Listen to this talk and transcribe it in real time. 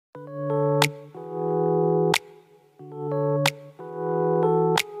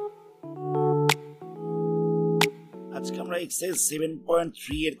Exercise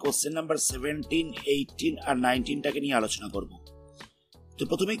 7.3 এর question number 17, 18 আর 19 টাকে নিয়ে আলোচনা করব। তো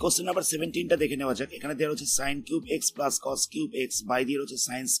প্রথমেই কোশ্চেন নাম্বার 17টা দেখে নেওয়া যাক। এখানে দেওয়া হচ্ছে sin cube x plus cos cube x by দিয়ে হচ্ছে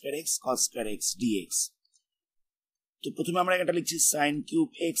sin square x cos square x dx। তো প্রথমে আমরা এটা লিখছি sin কিউব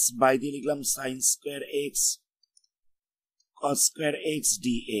x বাই দিয়ে লিখলাম sin square x cos square x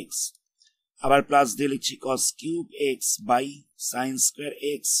dx, আবার প্লাস দিয়ে লিখছি cos cube x by sin square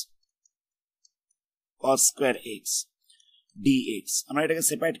x cos square x dx। আমরা এটাকে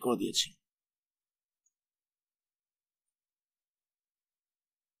সেপারেট করে দিয়েছি।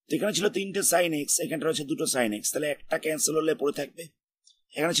 এখানে ছিল 3টে sin x, এখানে রয়েছে 2টো sin x, তাহলে একটা ক্যান্সেল হলে পড়ে থাকবে।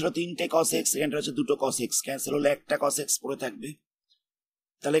 এখানে ছিল 3টে cos x, এখানে রয়েছে 2টো cos x, ক্যান্সেল হলে একটা cos x পড়ে থাকবে।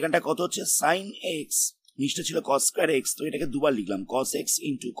 তাহলে এখানটা কত হচ্ছে sin x, নিচটা ছিল cos স্কয়ার x, তো এটাকে দুবার লিখলাম cos x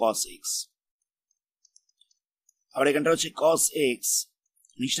into cos x। আবার এখানটা হচ্ছে cos x,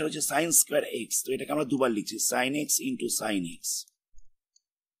 নিচটা হচ্ছে sin স্কয়ার x, তো এটাকে আমরা দুবার লিখছি sin x into sin x।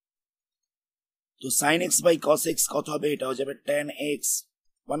 তো sin x by cos x কত হবে? এটা হয়ে যাবে tan x,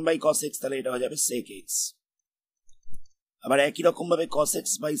 1 by cos x, তাহলে এটা হয়ে যাবে sec x। আবার একই রকম ভাবে cos x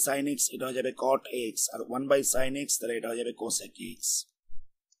by sin x, এটা হয়ে যাবে cot x, R 1 by sin x, তাহলে এটা হয়ে যাবে cosec x।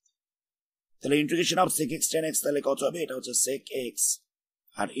 তাহলে integration of sec x tan x তাহলে কত হবে? এটা হচ্ছে sec x,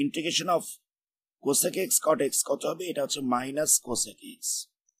 R integration of cosec x cot x কত হবে? এটা হচ্ছে minus cosec x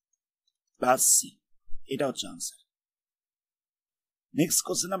plus c। এটা হচ্ছে आंसर। নেক্সট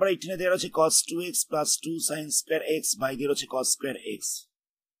কোশ্চেন নাম্বার 18 এ দেওয়া আছে cos 2x plus 2 sin square x by দেওয়া আছে cos স্কয়ার x।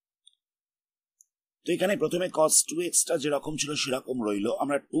 তো এখানে প্রথমে cos 2x টা যেরকম ছিল সেরকম রইলো।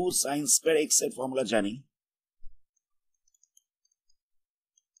 আমরা 2 sin স্কয়ার x এর ফর্মুলা জানি।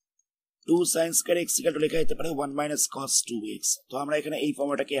 2 sin square x equal to লেখা যেতে পারে 1 মাইনাস cos 2x। তো আমরা এখানে এই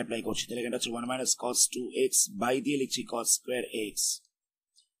ফর্মুলাটাকে অ্যাপ্লাই করছি। তাহলে এটা হচ্ছে 1 মাইনাস cos 2x বাই দিয়ে লিখছি cos স্কয়ার x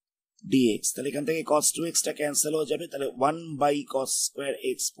dx। তাহলে এখান থেকে cos 2x টা ক্যান্সেল হয়ে যাবে, তাহলে 1 বাই cos স্কয়ার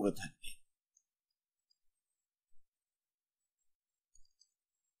x পড়ে থাকবে।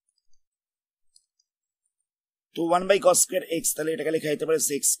 তো 1 বাই cos স্কয়ার x, তাহলে এটাকে লেখা যেতে পারে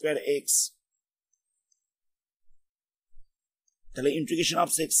sec স্কয়ার x। তাহলে integration of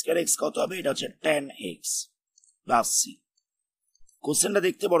sec square x কত হবে? এটা হচ্ছে tan x প্লাস c। কোশ্চেনটা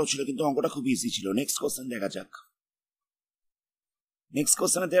দেখতে বড় ছিল কিন্তু অঙ্কটা খুব ইজি ছিল। নেক্সট কোশ্চেন দেখা যাক। নেক্সট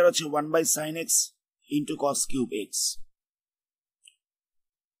কোশ্চেনে দেওয়া হচ্ছে 1 by sin x into cos cube x।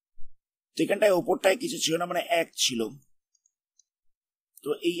 তো এখানটায় উপরটায় কিছু ছিল না, মানে 1 ছিল। তো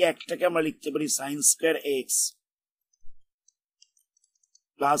এই একটাকে আমরা লিখতে পারি sin square x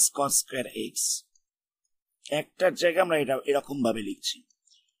plus cos square x। একটার জায়গায় আমরা এটা এরকম ভাবে লিখছি।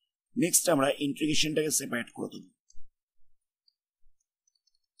 নেক্সট আমরা ইন্টিগ্রেশনটাকে সেপারেট করে দেব।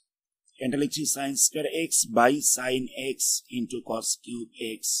 এটা লিখছি sin square x by sin x into cos cube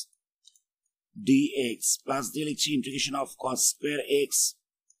x dx, plus দিয়ে লিখছি integration of cos square x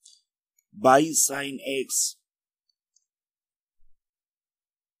by sin x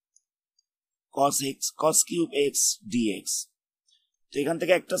cos cube x dx। তো এখান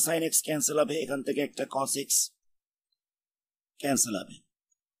থেকে একটা sin x ক্যান্সেল হবে, এখান থেকে একটা cos x ক্যান্সেল হবে।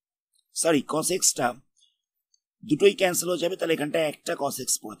 সরি, cos x টা দুটোই ক্যান্সেল হয়ে যাবে, তাহলে এখানটা একটা cos x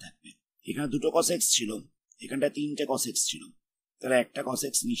পড়ে থাকবে। এখানে দুটো cos x ছিল, এখানটা 3টে cos x ছিল, তাহলে একটা cos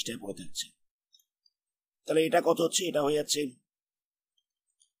x নিচটায় পড়ে থাকছে। তাহলে এটা কত হচ্ছে? এটা হয়ে যাচ্ছে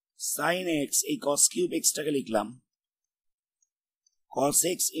sin x, এই cos কিউব x টাকে লিখলাম cos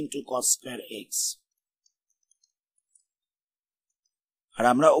x into cos square x, আর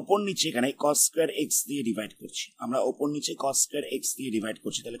আমরা ওপর নিচে এখানে cos স্কয়ার x দিয়ে ডিভাইড করছি। আমরা ওপর নিচে cos স্কয়ার x দিয়ে ডিভাইড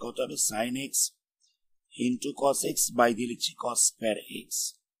করছি, তাহলে কত হবে? sin x into cos x by দিয়ে লিখছি cos স্কয়ার x।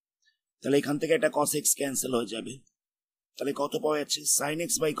 তাহলে এখান থেকে একটা cos x ক্যান্সেল হয়ে যাবে, তাহলে কত পাওয়া যাচ্ছে? sin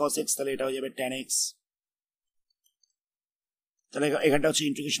x by cos x, তাহলে এটা হয়ে যাবে tan x। তাহলে এখানটা হচ্ছে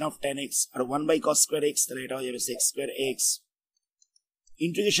integration of tan x, R 1 by cos square x, তাহলে এটা হয়ে যাবে sec square x।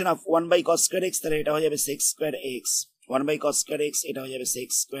 Integration of 1 by cos square x, তাহলে এটা হয়ে যাবে sec square x। 1 by cos square x, এটা হয়ে যাবে sec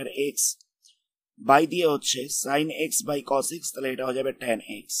স্কয়ার x বাই দিয়ে হচ্ছে sin x by cos x, তাহলে এটা হয়ে যাবে tan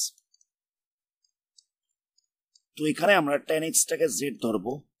x। তো এখানে আমরা tan x টাকে z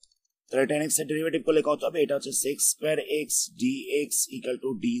ধরবো, তাহলে tan x এর ডেরিভেটিভ করলে কত হবে? এটা হচ্ছে sec square x dx equal to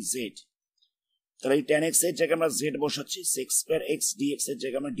dz। তাহলে এই tan x এর জায়গায় আমরা z বসাচ্ছি, sec স্কয়ার x dx এর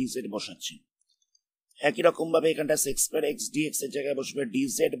জায়গায় আমরা dz বসাচ্ছি। একই রকম ভাবে এখানটা sec স্কয়ার x dx এর জায়গায় বসবে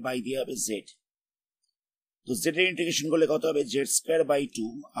dz বাই দিয়ে হবে z। তো z এর ইন্টিগ্রেশন করলে কত হবে? z square by 2,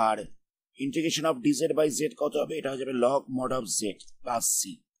 R integration of dz by z কত হবে? এটা হয়ে যাবে log mod of z plus c।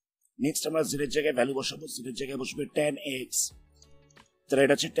 Next আমরা z এর জায়গায় ভ্যালু বসাবো, z এর জায়গায় বসবে tan x, তাহলে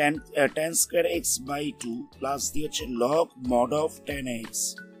এটা হচ্ছে tan square x by 2 plus দিয়ে হচ্ছে log mod of tan x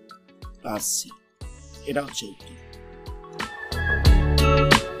plus c। এটা হচ্ছে উত্তর।